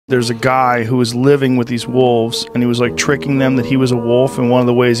There's a guy who was living with these wolves, and he was like tricking them that he was a wolf, and one of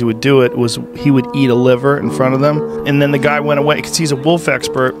the ways he would do it was he would eat a liver in front of them. And then the guy went away because he's a wolf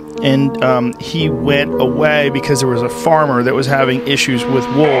expert, and he went away because there was a farmer that was having issues with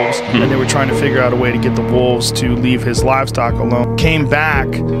wolves, and they were trying to figure out a way to get the wolves to leave his livestock alone. Came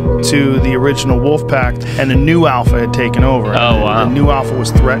back to the original wolf pack, and a new alpha had taken over. Oh, wow. The new alpha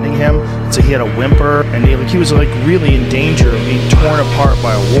was threatening him, so he had a whimper, and he was like really in danger of being torn apart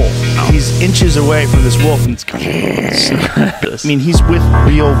by a wolf. He's inches away from this wolf, and it's I mean, he's with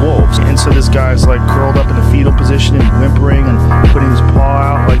real wolves, and so this guy's like curled up in a fetal position and whimpering and putting his paw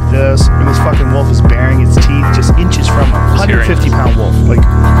out like this, and this fucking wolf is baring its teeth just inches from him. 150-pound wolf, like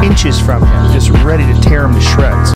inches from him, just ready to tear him to shreds.